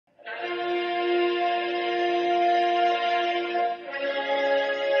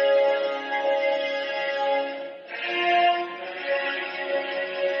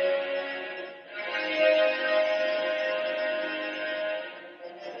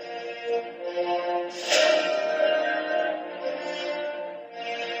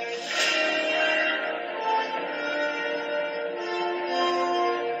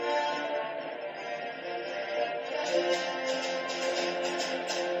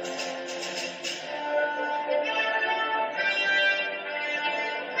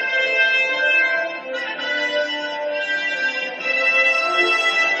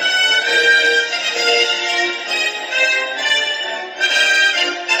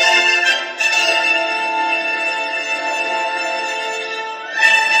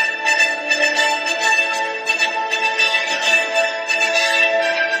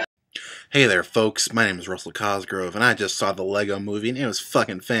Hey there, folks. My name is Russell Cosgrove, and I just saw the Lego Movie, and it was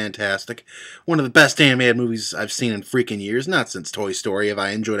fucking fantastic. One of the best animated movies I've seen in freaking years. Not since Toy Story have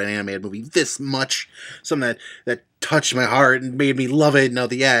I enjoyed an animated movie this much. Something that touched my heart and made me love it. Know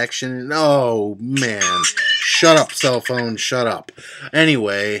the action. And oh man, shut up, cell phone. Shut up.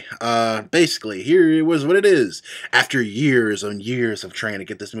 Anyway, basically, here was what it is. After years and years of trying to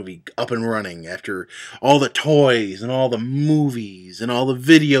get this movie up and running, after all the toys and all the movies and all the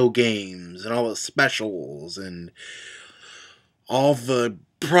video games and all the specials and all the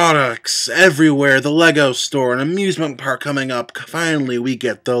products everywhere, the Lego store, an amusement park coming up, finally we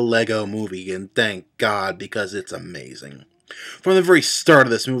get the Lego Movie, and thank God, because it's amazing. From the very start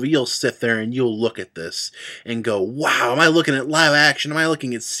of this movie, you'll sit there and you'll look at this and go, wow, am I looking at live action? Am I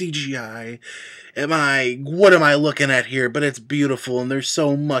looking at CGI? What am I looking at here? But it's beautiful, and there's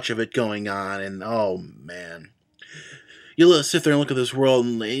so much of it going on, and oh man. You sit there and look at this world,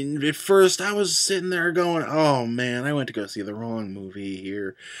 and at first I was sitting there going, oh man, I went to go see the wrong movie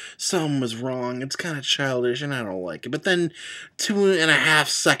here. Something was wrong. It's kind of childish, and I don't like it. But then 2.5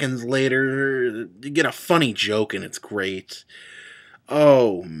 seconds later, you get a funny joke, and it's great.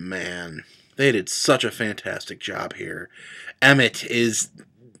 Oh man, they did such a fantastic job here. Emmett is,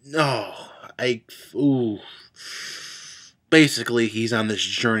 oh, ooh. Basically, he's on this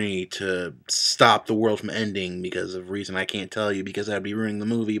journey to stop the world from ending because of a reason I can't tell you because I'd be ruining the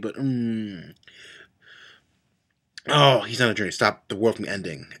movie, but oh, he's on a journey to stop the world from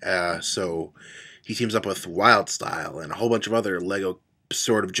ending. So he teams up with Wildstyle and a whole bunch of other Lego,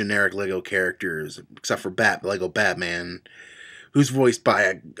 sort of generic Lego characters, except for Lego Batman, who's voiced by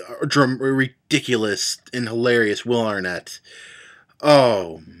a ridiculous and hilarious Will Arnett.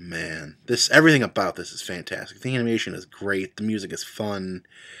 Oh man, everything about this is fantastic. The animation is great, the music is fun,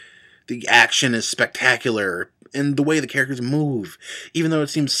 the action is spectacular, and the way the characters move, even though it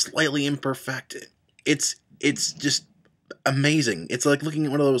seems slightly imperfect, it's just amazing. It's like looking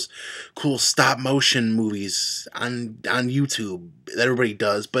at one of those cool stop motion movies on YouTube that everybody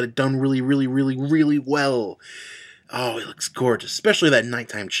does, but it done really, really, really, really well. Oh, it looks gorgeous, especially that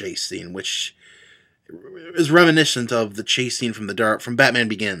nighttime chase scene, which is reminiscent of the chase scene from Batman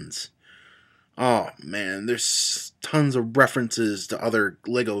Begins. Oh man, there's tons of references to other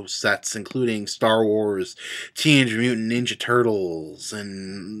Lego sets, including Star Wars, Teenage Mutant Ninja Turtles,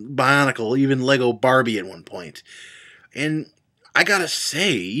 and Bionicle, even Lego Barbie at one point. And I gotta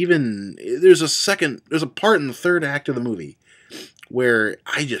say, even there's a part in the third act of the movie where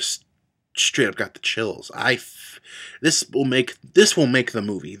I just straight up got the chills. This will make the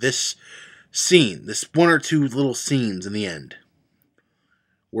movie. This one or two little scenes in the end,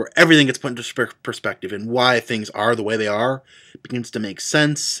 where everything gets put into perspective and why things are the way they are, begins to make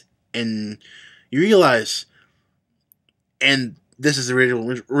sense, and you realize, and this is the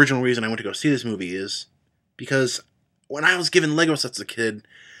original reason I went to go see this movie, is because when I was given Lego sets as a kid,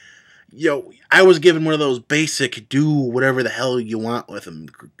 I was given one of those basic do whatever the hell you want with them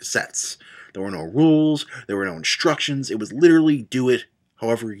sets. There were no rules, there were no instructions, it was literally do it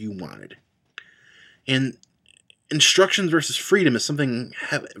however you wanted. And instructions versus freedom is something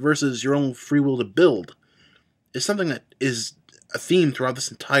versus your own free will to build is something that is a theme throughout this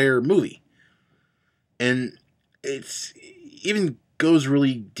entire movie. And it's even goes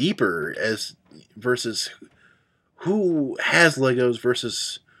really deeper as versus who has Legos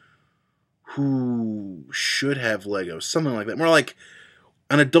versus who should have Legos. Something like that. More like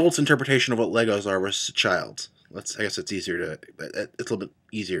an adult's interpretation of what Legos are versus a child's. I guess it's a little bit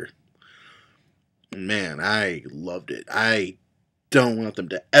easier. Man, I loved it. I don't want them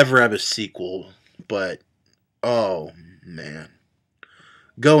to ever have a sequel, but oh man.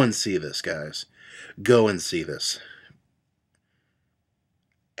 Go and see this, guys. Go and see this.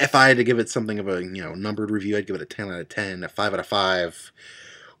 If I had to give it something of a, numbered review, I'd give it a 10 out of 10, a 5 out of 5,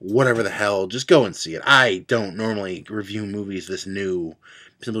 whatever the hell. Just go and see it. I don't normally review movies this new,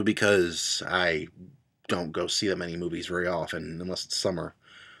 simply because I don't go see that many movies very often, unless it's summer.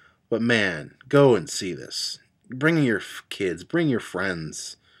 But man, go and see this. Bring your kids, bring your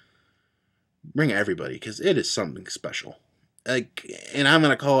friends, bring everybody, because it is something special. And I'm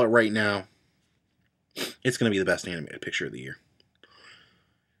going to call it right now, it's going to be the best animated picture of the year.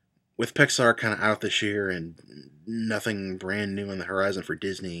 With Pixar kind of out this year and nothing brand new on the horizon for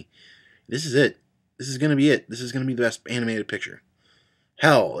Disney, this is it. This is going to be it. This is going to be the best animated picture.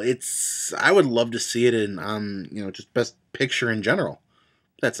 Hell, I would love to see it in, just best picture in general.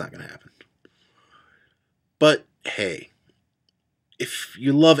 That's not going to happen. But, hey, if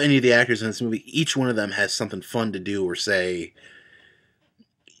you love any of the actors in this movie, each one of them has something fun to do or say.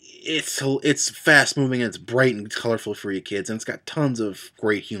 it's fast moving and it's bright and colorful for you kids, and it's got tons of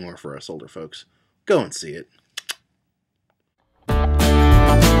great humor for us older folks. Go and see it.